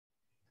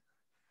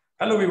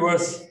Hello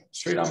viewers,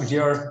 Sriram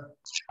here.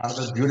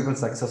 Another beautiful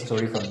success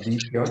story from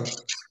Deep here.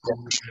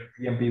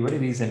 PMP very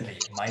recently,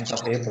 9th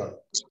of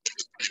April,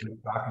 we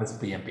started this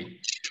PMP.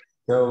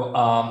 So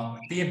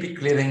PMP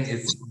clearing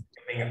is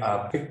becoming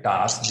a big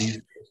task these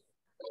days.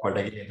 But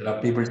again, there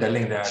are people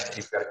telling that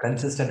if you are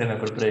consistent in a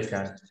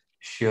preparation,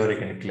 sure you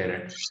can clear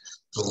it.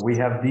 So we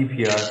have Deep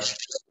here.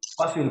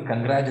 First, we'll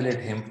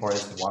congratulate him for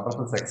his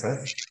wonderful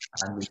success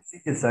and we'll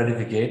see his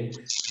certificate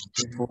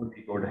before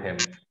we go to him.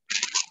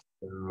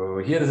 So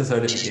here is a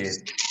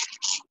certificate.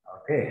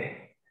 Okay.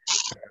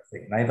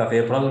 Fantastic. 9th of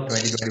April,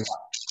 2021.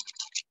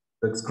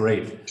 Looks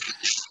great.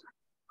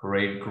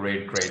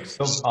 Great.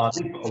 So,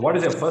 what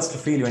is your first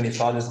feel when you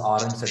saw this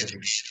orange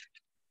certificate?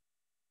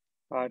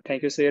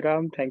 Thank you,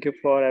 Sriram. Thank you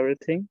for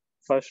everything.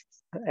 First,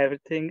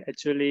 everything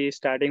actually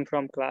starting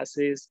from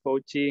classes,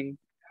 coaching,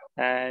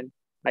 and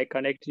I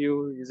connect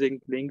you using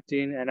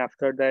LinkedIn. And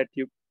after that,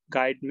 you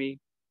guide me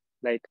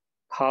like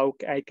how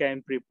I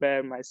can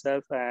prepare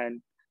myself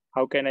and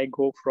how can I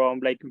go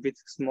from like with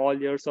small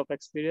years of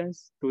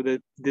experience to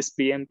this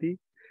PMP.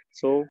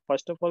 So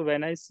first of all,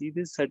 when I see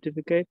this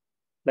certificate,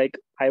 like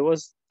I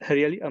was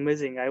really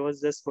amazing. I was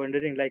just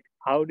wondering like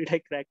how did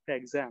I crack the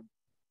exam?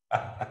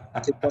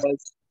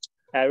 Because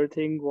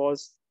everything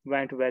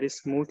went very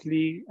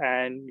smoothly,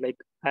 and like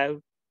I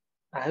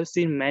have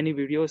seen many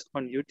videos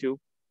on YouTube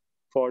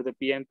for the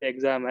PMP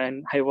exam,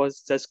 and I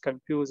was just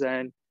confused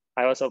and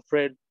I was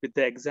afraid with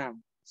the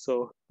exam.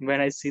 So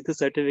when I see the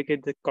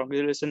certificate, the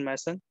congratulation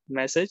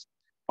message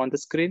on the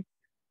screen,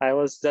 I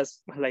was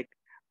just like,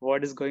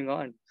 what is going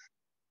on?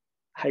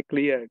 I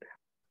cleared.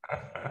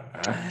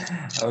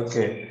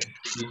 Okay.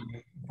 You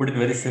put it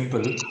very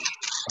simple,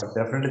 but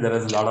definitely there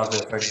is a lot of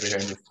effort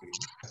behind the screen.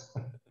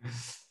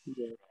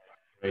 Yeah.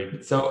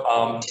 Great. So,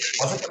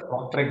 was it a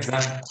Proctor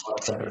exam or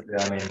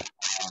certificate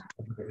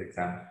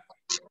exam?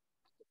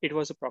 It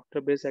was a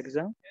Proctor based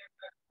exam,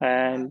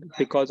 and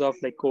because of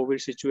like COVID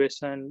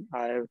situation,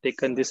 I have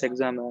taken this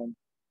exam. And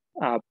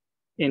uh,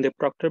 in the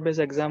Proctor based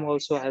exam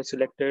also I have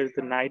selected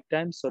the night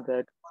time so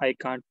that I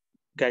can't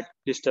get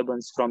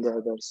disturbance from the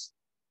others.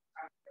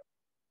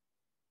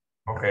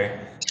 Okay,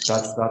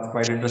 that's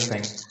quite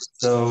interesting.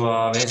 So,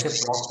 when you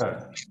say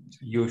Proctor,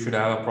 you should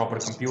have a proper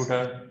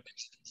computer,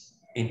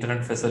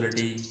 internet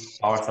facility,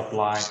 power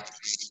supply.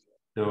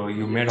 So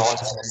you made all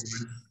these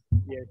arrangements.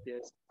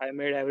 Yes, I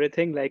made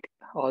everything. Like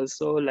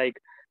also like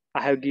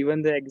I have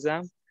given the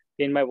exam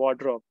in my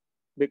wardrobe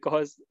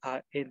because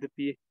in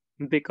the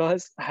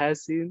because I have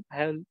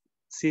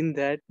seen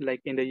that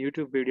like in the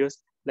YouTube videos,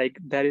 like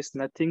there is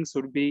nothing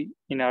should be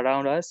in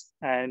around us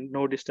and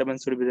no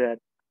disturbance should be there.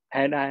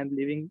 And I am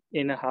living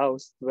in a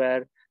house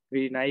where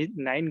we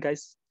nine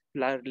guys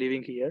are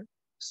living here.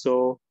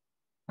 So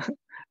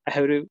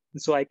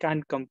so I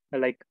can't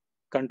like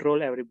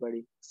control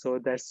everybody. So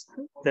that's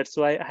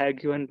why I had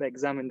given the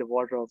exam in the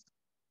wardrobe.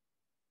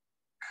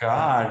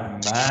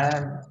 God,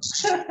 man,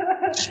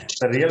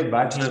 the real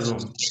bachelor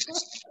room.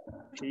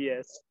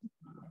 Yes,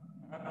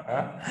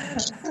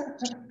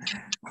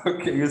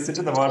 Okay, you sit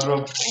in the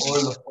wardrobe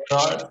all the 4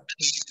 hours.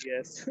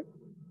 yes.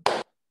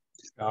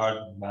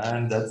 God,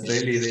 man, that's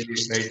really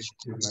great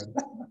achievement.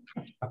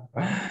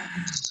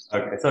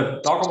 Okay,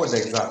 so talk about the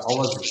exam. How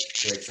was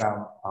it? The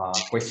exam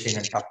question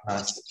and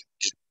toughness.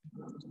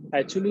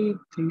 Actually,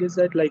 thing is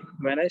that like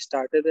when I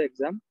started the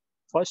exam,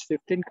 first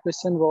 15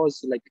 question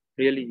was like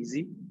really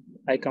easy.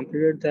 I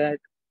completed that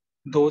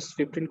those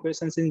 15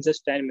 questions in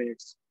just 10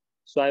 minutes.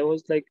 So I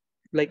was like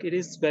it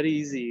is very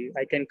easy.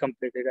 I can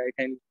complete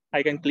it.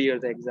 I can clear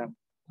the exam.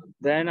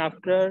 Then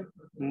after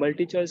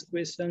multi-choice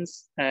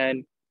questions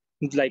and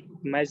like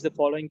match the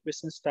following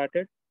questions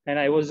started, and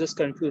I was just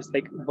confused.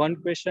 Like one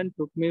question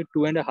took me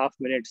 2.5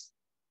 minutes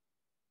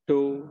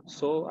to,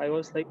 so I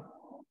was like,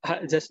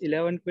 just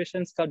 11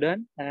 questions are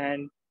done,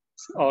 and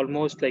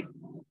almost like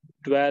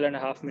 12 and a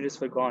half minutes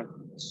were gone.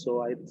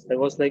 So I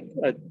was like,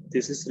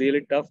 this is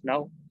really tough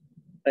now.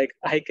 Like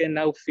I can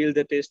now feel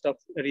the taste of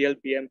real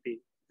PMP.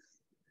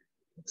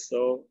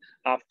 So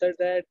after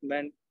that,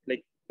 man,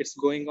 like it's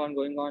going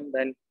on.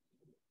 Then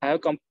I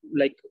have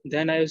like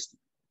then I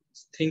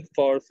think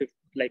for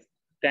like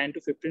 10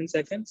 to 15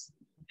 seconds,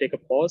 take a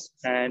pause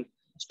and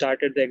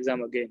started the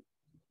exam again.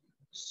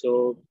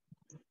 So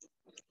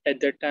at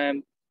that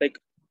time, like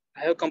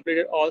I have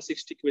completed all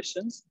 60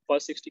 questions,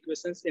 first 60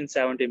 questions in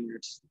 70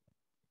 minutes.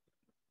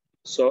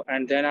 So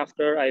and then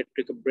after I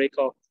took a break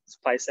of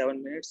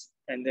 5-7 minutes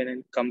and then I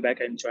come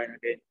back and join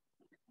again.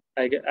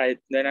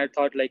 I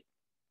thought like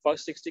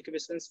first 60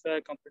 questions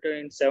were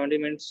completed in 70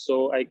 minutes,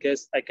 so I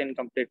guess I can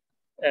complete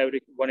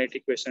every 180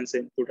 questions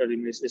in 2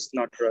 minutes. It's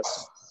not rush.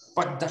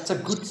 But that's a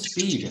good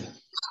speed.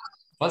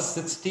 First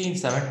 16,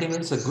 70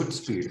 minutes, a good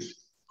speed.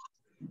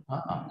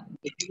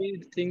 Actually,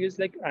 the thing is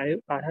like I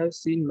have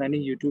seen many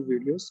YouTube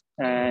videos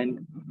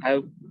and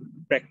I've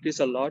practiced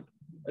a lot.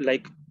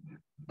 Like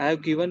I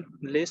have given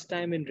less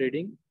time in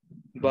reading,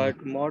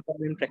 but more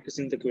time in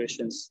practicing the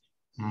questions.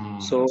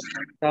 So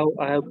that's how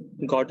I have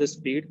got the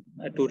speed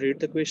to read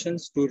the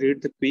questions, to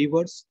read the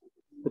keywords,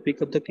 to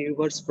pick up the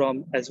keywords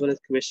from as well as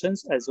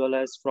questions, as well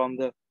as from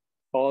the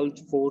all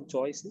four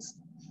choices,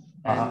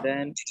 and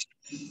then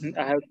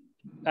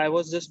I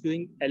was just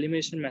doing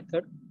elimination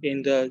method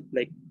in the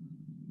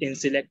in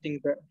selecting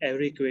the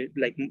every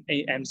like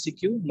a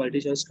MCQ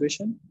multi-choice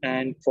question,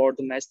 and for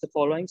the match the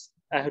followings,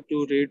 I have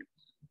to read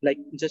like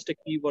just a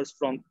keywords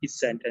from each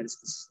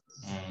sentences.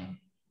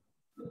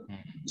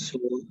 So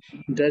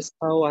that's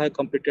how I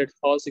completed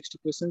all 60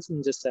 questions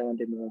in just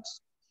 70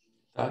 minutes.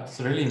 That's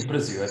really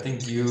impressive. I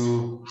think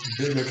you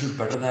did a little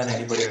better than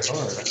anybody I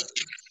heard,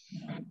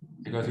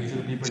 because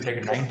usually people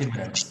take 90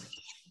 minutes.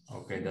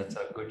 Okay, that's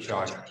a good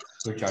shot.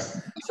 Good shot.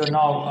 So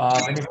now,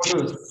 when you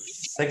go to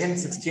second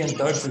 60 and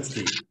third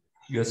 60,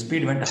 your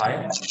speed went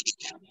higher?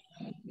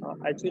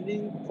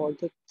 Actually, for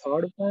the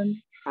third one,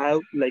 I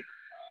have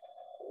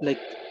like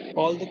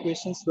all the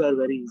questions were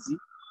very easy,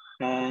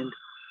 and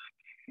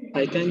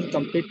I can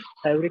complete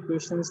every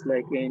questions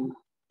like in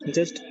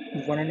just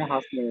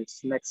 1.5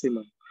 minutes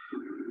maximum,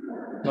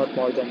 not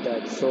more than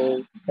that.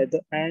 So at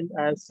the end,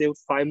 I have saved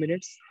 5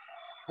 minutes,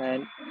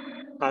 and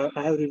I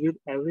have reviewed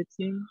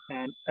everything,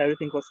 and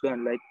everything was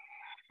done. Like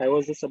I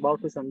was just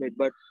about to submit,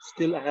 but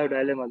still I have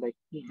dilemma like,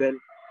 well,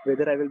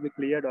 whether I will be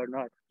cleared or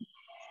not,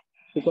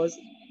 because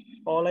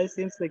all I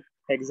seems like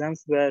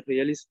exams were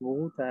really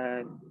smooth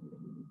and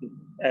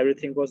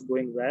everything was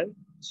going well.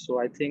 So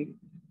I think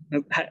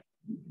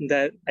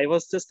that I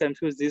was just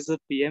confused. Is this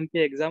a PMP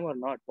exam or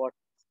not?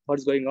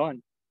 What's going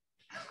on?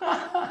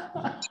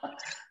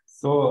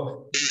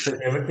 So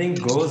everything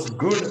goes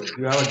good,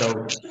 you have a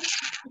doubt.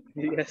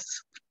 Yes.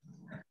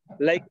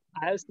 Like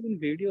I have seen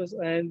videos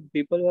and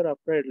people were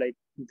afraid like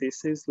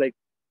this is like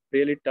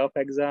really tough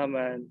exam,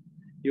 and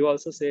you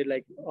also say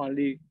like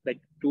only like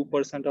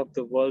 2% of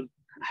the world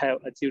have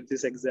achieved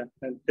this exam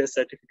and this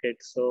certificate.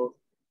 So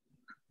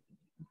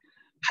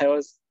I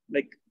was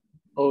like,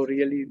 oh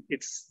really,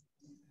 it's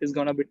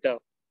gonna be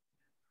tough.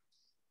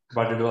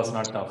 But it was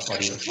not tough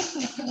for you.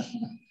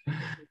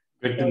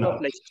 Good to Sort of know.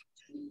 like,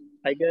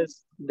 I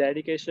guess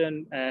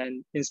dedication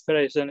and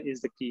inspiration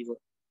is the key word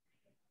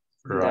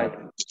in Right,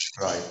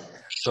 that. right.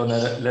 So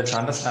let's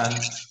understand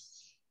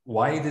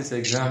why this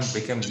exam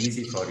became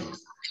easy for you.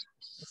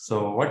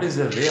 So what is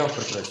your way of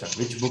preparation?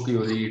 Which book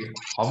you read?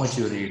 How much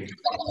you read?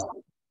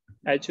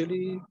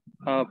 Actually,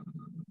 uh,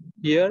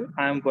 here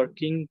I'm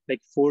working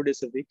like 4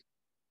 days a week,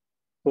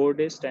 4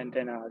 days,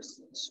 10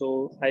 hours.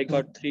 So I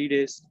got 3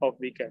 days of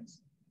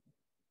weekends.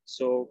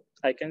 So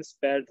I can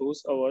spare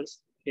those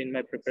hours in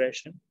my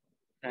preparation.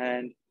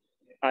 And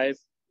I've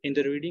in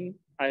the reading,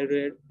 I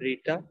read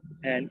Rita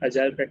and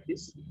Agile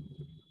Practice.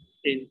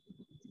 In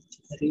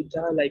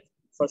Rita, like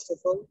first of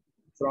all,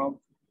 from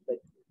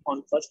like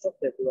on 1st of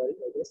February,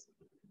 I guess.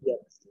 Yeah,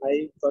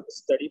 I got a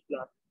study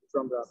plan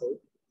from Rahul,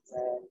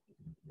 and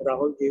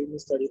Rahul gave me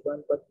study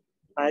plan, but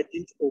I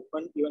didn't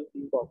open even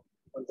inbox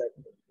on that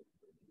day.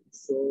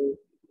 So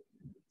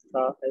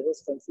I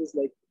was confused,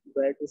 like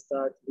where to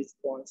start, which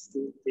points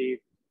to read,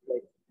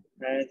 like,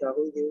 and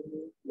Rahul gave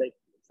me like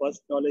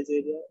first knowledge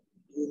area.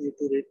 You need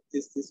to read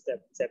this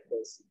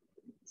chapters.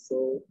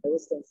 So I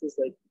was confused,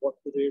 like what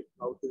to read,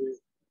 how to read.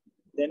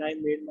 Then I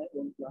made my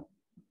own plan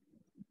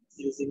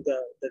using the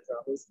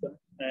Rahul's plan,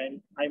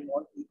 and I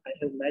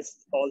have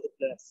matched all the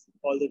plans,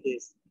 all the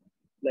days.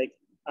 Like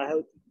I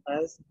have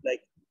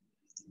like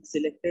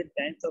selected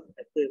 10th of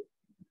April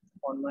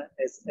on my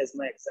as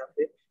my exam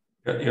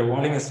date. Your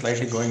volume is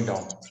slightly going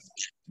down.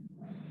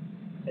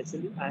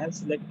 Actually, I have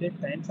selected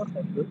 10th of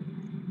April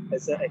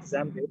as an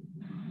exam date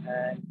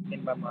and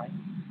in my mind.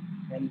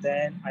 And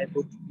then I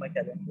booked my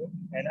calendar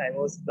and I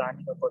was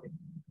planning accordingly.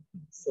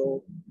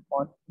 So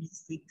on each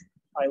week,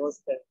 I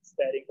was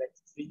sparing like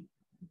 3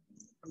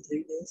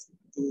 days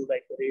to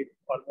like read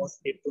almost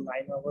 8 to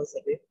 9 hours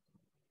a day,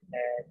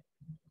 and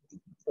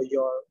for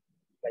your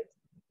like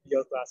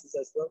your classes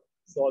as well.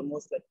 So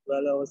almost like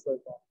 12 hours were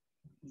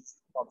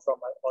gone from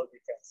my all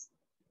weekends.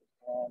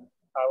 And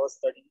I was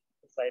studying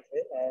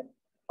Friday, and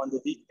on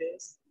the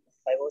weekdays,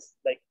 I was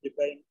like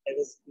preparing. I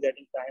was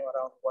getting time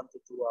around 1 to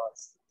 2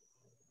 hours.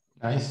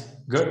 Nice,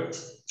 good.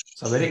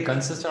 So very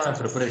consistent on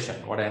preparation.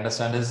 What I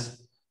understand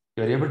is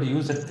you're able to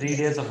use the 3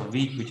 days of a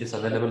week, which is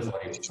available for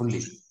you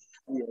fully.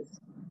 Yes.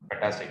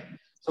 Fantastic.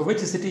 So which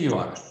city you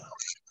are?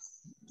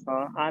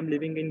 I'm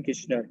living in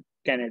Kitchener,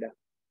 Canada.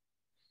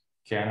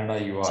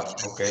 Canada you are.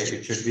 Okay,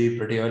 it should be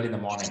pretty early in the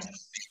morning.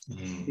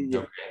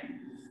 Yeah. Okay,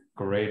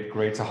 great,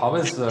 great. So how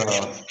is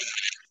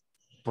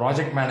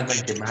project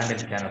management demand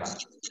in Canada?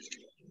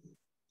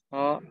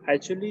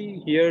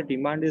 Actually, here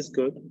demand is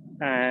good,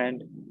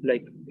 and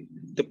like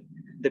the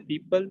the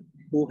people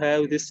who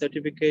have this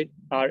certificate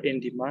are in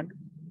demand,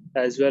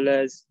 as well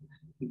as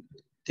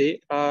they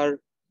are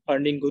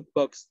earning good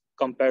bucks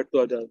compared to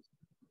others.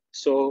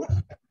 So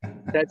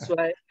that's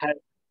why I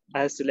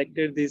have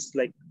selected this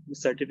like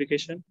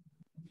certification.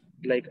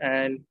 Like,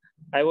 and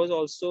I was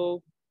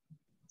also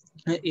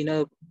in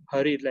a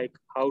hurry, like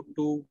how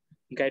to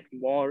get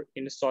more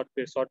in a short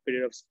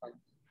period of time.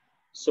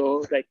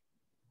 So like,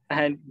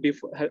 and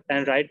before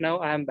and right now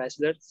I am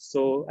bachelor,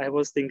 so I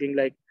was thinking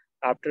like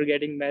after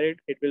getting married,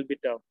 it will be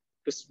tough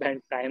to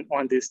spend time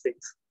on these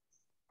things.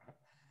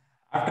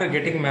 After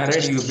getting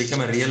married, you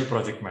become a real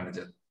project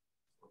manager.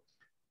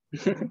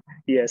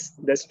 Yes,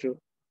 that's true.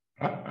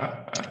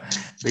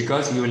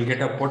 Because you will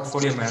get a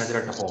portfolio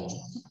manager at home.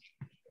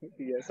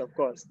 Yes, of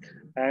course.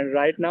 And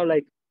right now,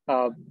 like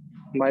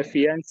my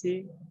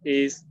fiancée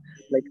is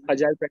like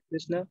agile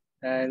practitioner,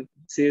 and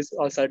she's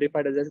a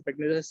certified agile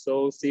practitioner.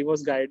 So she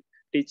was guide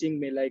teaching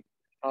me like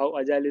how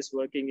agile is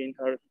working in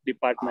her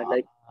department.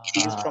 Like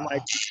she is from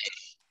IT,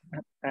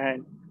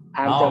 and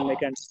I'm from Now,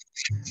 mechanics.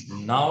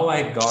 now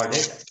I got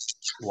it.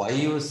 Why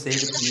you said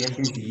PMP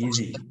is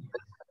easy?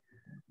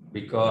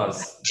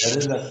 Because there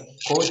is a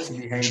coach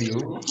behind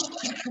you.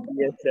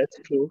 Yes, that's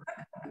true.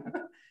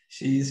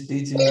 She is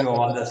teaching you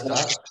all the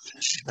stuff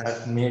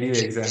that made you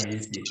exam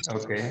easy.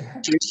 Okay.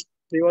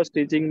 She was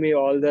teaching me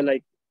all the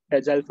like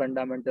agile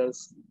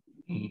fundamentals,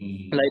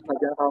 like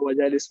Hmm. how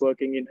agile is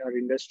working in our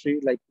industry.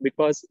 Like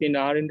because in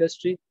our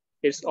industry,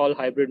 it's all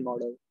hybrid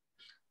model,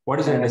 What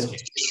is your and industry?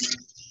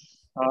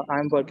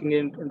 I'm working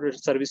in the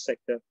service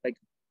sector, like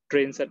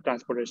trains and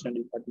transportation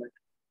department.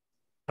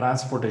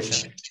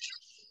 Transportation.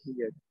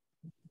 Yes,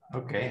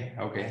 Okay,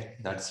 okay,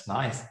 that's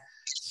nice.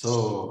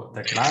 So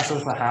the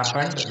classes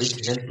happened, which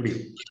helped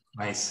you.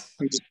 Nice.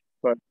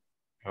 but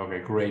Okay,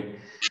 great.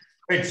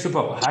 Great,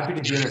 super. Happy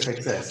to hear your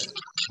success.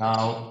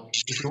 Now,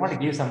 if you want to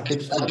give some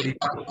tips to the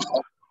people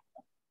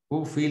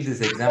who feel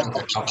this exam is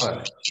a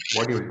tougher,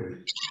 what do you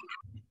do?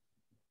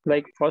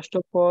 like first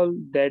of all,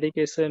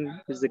 dedication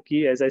is the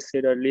key, as I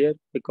said earlier,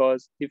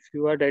 because if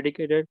you are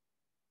dedicated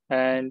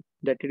and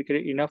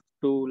dedicated enough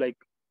to like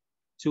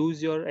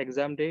choose your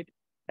exam date,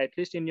 at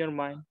least in your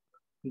mind,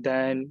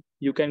 then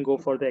you can go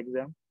for the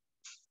exam.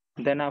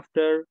 Then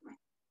after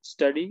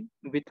study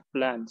with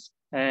plans,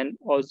 and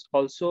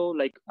also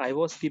like I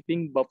was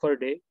keeping buffer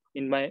day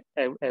in my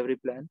every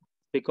plan,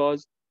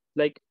 because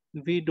like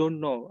we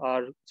don't know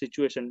our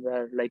situation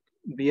where like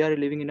we are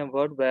living in a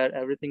world where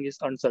everything is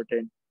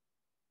uncertain.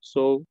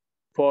 So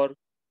for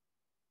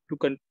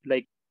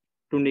like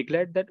to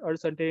neglect that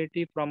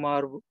uncertainty from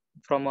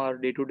our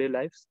day-to-day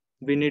lives,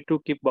 we need to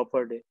keep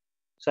buffer day.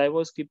 So I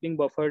was keeping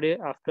buffer day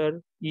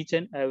after each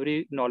and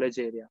every knowledge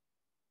area,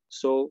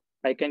 so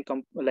I can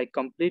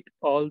complete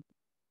all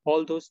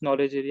those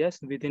knowledge areas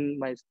within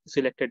my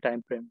selected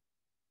time frame.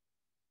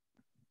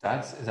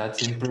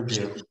 That's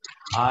impressive.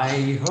 I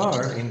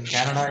heard in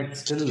Canada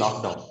it's still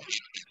lockdown.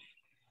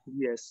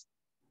 Yes,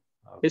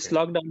 it's Okay.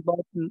 locked down,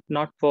 but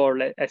not for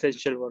like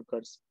essential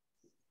workers.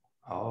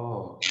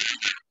 Oh,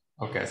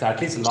 okay. So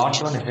at least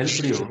lockdown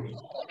helped you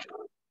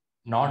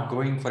not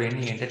going for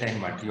any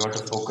entertainment. You have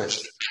to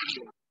focus.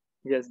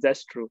 Yes,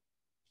 that's true.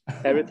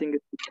 Everything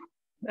is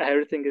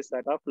everything is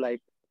set up,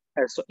 like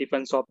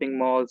even shopping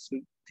malls,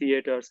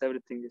 theaters,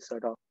 everything is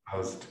set up.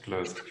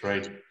 Closed,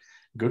 right?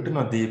 Good to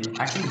know, Deep.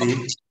 Actually,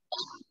 Deep,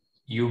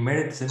 you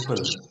made it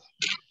simple.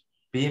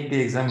 PMP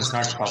exam is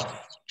not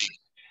tough.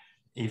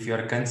 If you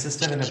are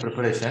consistent in the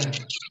preparation,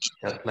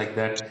 just like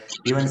that,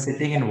 even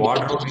sitting in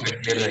wardrobe, you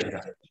can clear the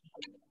exam.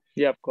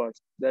 Yeah, of course,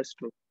 that's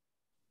true.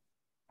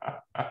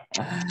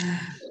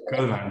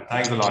 Cool, man.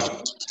 Thanks a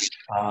lot.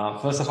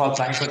 First of all,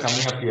 thanks for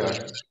coming up here,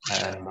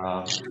 and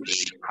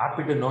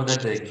happy to know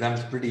that the exam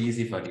is pretty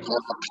easy for you.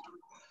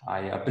 I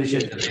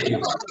appreciate the way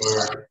you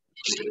prepared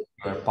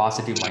your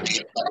positive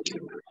mindset.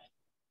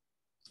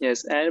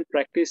 Yes, and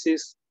practice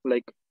is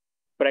like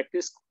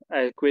practice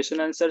question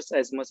answers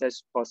as much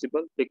as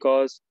possible,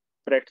 because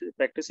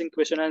practicing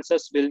question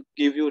answers will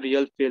give you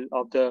real feel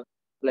of the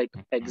like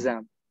Mhm.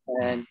 exam.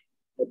 Mhm. And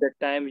at that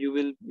time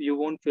you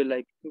won't feel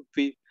like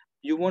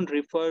you won't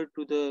refer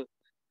to the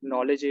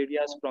knowledge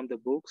areas from the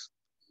books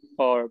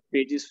or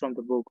pages from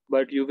the book,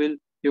 but you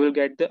will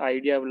get the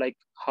idea of like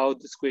how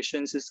this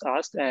questions is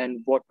asked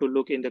and what to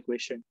look in the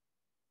question.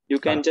 You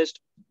can Correct.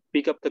 just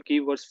pick up the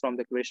keywords from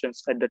the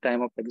questions at the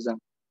time of exam.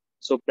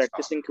 So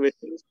practicing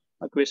questions,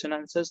 question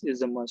answers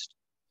is a must.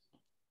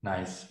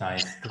 Nice,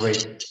 nice,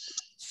 great,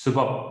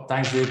 super.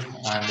 Thanks, Deep,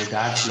 and it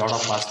adds a lot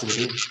of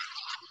positivity.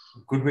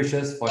 Good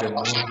wishes for your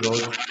more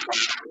growth.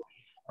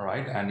 All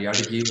right, and you have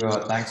to give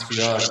thanks to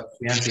your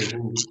fiance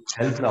who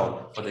helped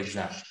out for the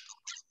exam.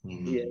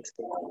 Mhm. Yes.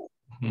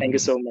 Thank you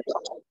so much.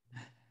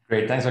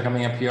 Great, thanks for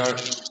coming up here.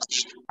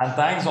 And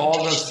thanks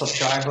all the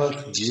subscribers,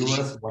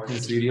 viewers watching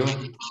this video.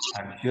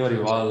 I'm sure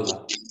you all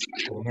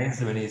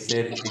amazed when he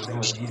said exam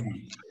was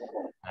easy.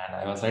 And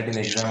I was writing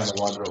the exam in the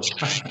wardrobe.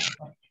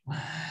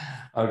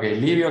 Okay,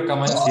 leave your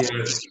comments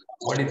here.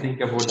 What do you think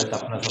about the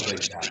toughness of the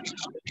exam?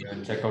 You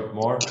can check out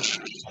more.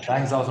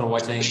 Thanks all for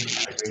watching.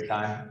 Have a great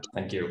time.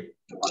 Thank you.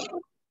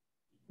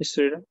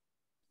 Sridhar,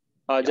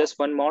 Yeah. just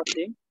one more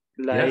thing.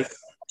 Like Yes.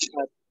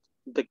 uh,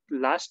 the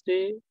last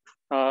day,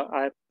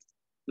 I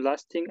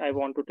last thing I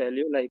want to tell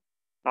you. Like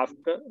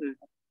after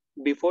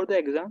before the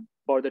exam,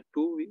 for the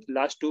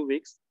last 2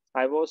 weeks,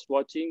 I was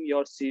watching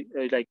your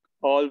like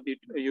all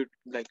you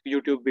like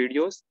YouTube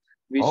videos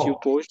which you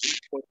Oh.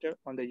 posted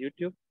on the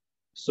YouTube.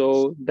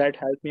 So that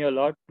helped me a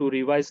lot to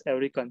revise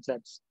every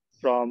concepts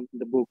from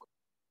the book.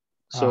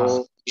 Uh-huh.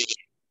 So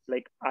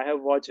like I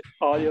have watched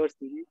all your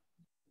series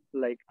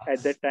like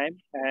at that time,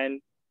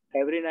 and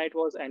every night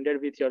was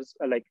ended with yours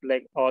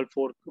like all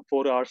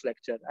 4 hours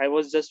lecture. I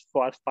was just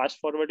fast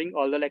forwarding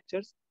all the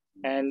lectures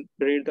and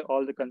read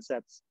all the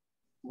concepts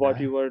what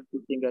Nice. you were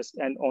teaching us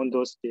and on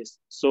those days.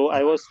 So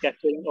I was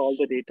capturing all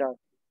the data.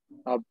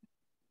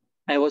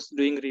 I was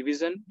doing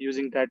revision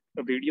using that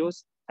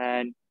videos,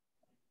 and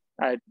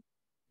I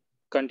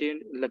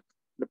continued like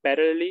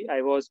parallelly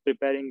I was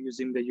preparing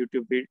using the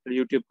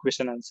YouTube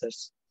question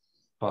answers.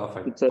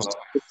 Perfect. Just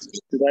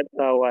that's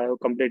how I have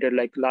completed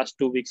like last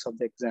 2 weeks of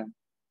the exam.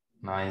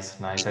 Nice,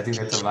 nice. I think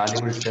that's a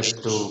valuable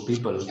tip to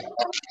people.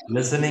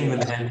 Listening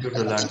will help you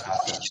to learn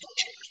faster.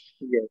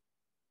 Yes.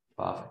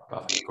 Perfect,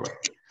 perfect, great.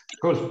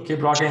 Cool.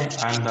 Keep rocking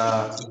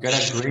and get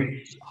a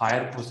great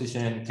higher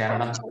position in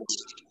Canada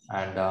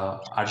and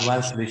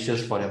advanced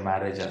wishes for your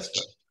marriage as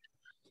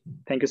well.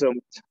 Thank you so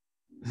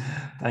much.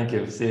 Thank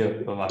you. See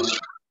you. Bye bye.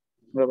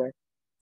 Bye bye.